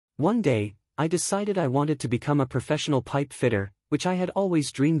One day, I decided I wanted to become a professional pipe fitter, which I had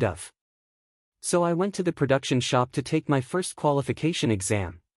always dreamed of. So I went to the production shop to take my first qualification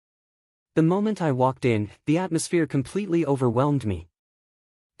exam. The moment I walked in, the atmosphere completely overwhelmed me.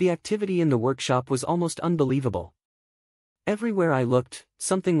 The activity in the workshop was almost unbelievable. Everywhere I looked,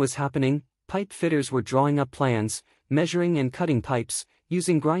 something was happening. Pipe fitters were drawing up plans, measuring and cutting pipes,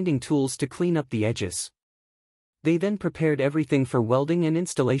 using grinding tools to clean up the edges. They then prepared everything for welding and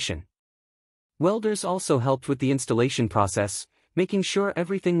installation. Welders also helped with the installation process, making sure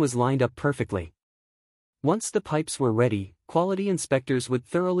everything was lined up perfectly. Once the pipes were ready, quality inspectors would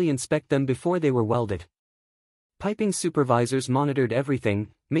thoroughly inspect them before they were welded. Piping supervisors monitored everything,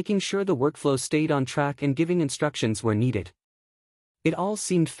 making sure the workflow stayed on track and giving instructions where needed. It all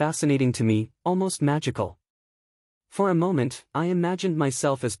seemed fascinating to me, almost magical. For a moment, I imagined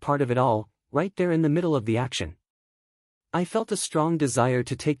myself as part of it all, right there in the middle of the action. I felt a strong desire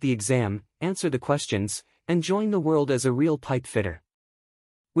to take the exam, answer the questions, and join the world as a real pipe fitter.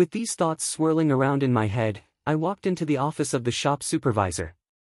 With these thoughts swirling around in my head, I walked into the office of the shop supervisor.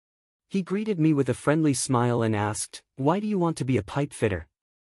 He greeted me with a friendly smile and asked, "Why do you want to be a pipe fitter?"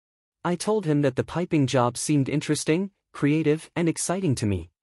 I told him that the piping job seemed interesting, creative, and exciting to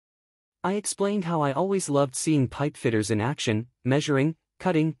me. I explained how I always loved seeing pipe fitters in action, measuring,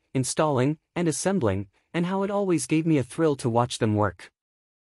 cutting, installing, and assembling, and how it always gave me a thrill to watch them work.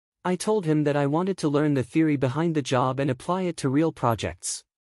 I told him that I wanted to learn the theory behind the job and apply it to real projects.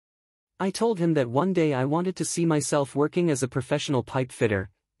 I told him that one day I wanted to see myself working as a professional pipe fitter,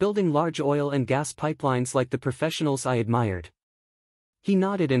 building large oil and gas pipelines like the professionals I admired. He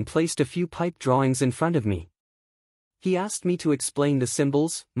nodded and placed a few pipe drawings in front of me. He asked me to explain the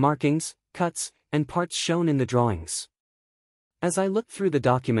symbols, markings, cuts, and parts shown in the drawings. As I looked through the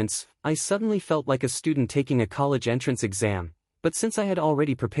documents, I suddenly felt like a student taking a college entrance exam, but since I had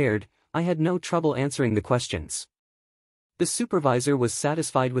already prepared, I had no trouble answering the questions. The supervisor was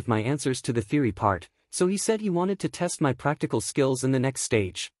satisfied with my answers to the theory part, so he said he wanted to test my practical skills in the next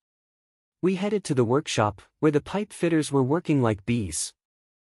stage. We headed to the workshop, where the pipe fitters were working like bees.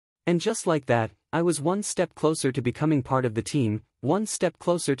 And just like that, I was one step closer to becoming part of the team, one step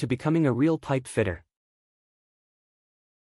closer to becoming a real pipe fitter.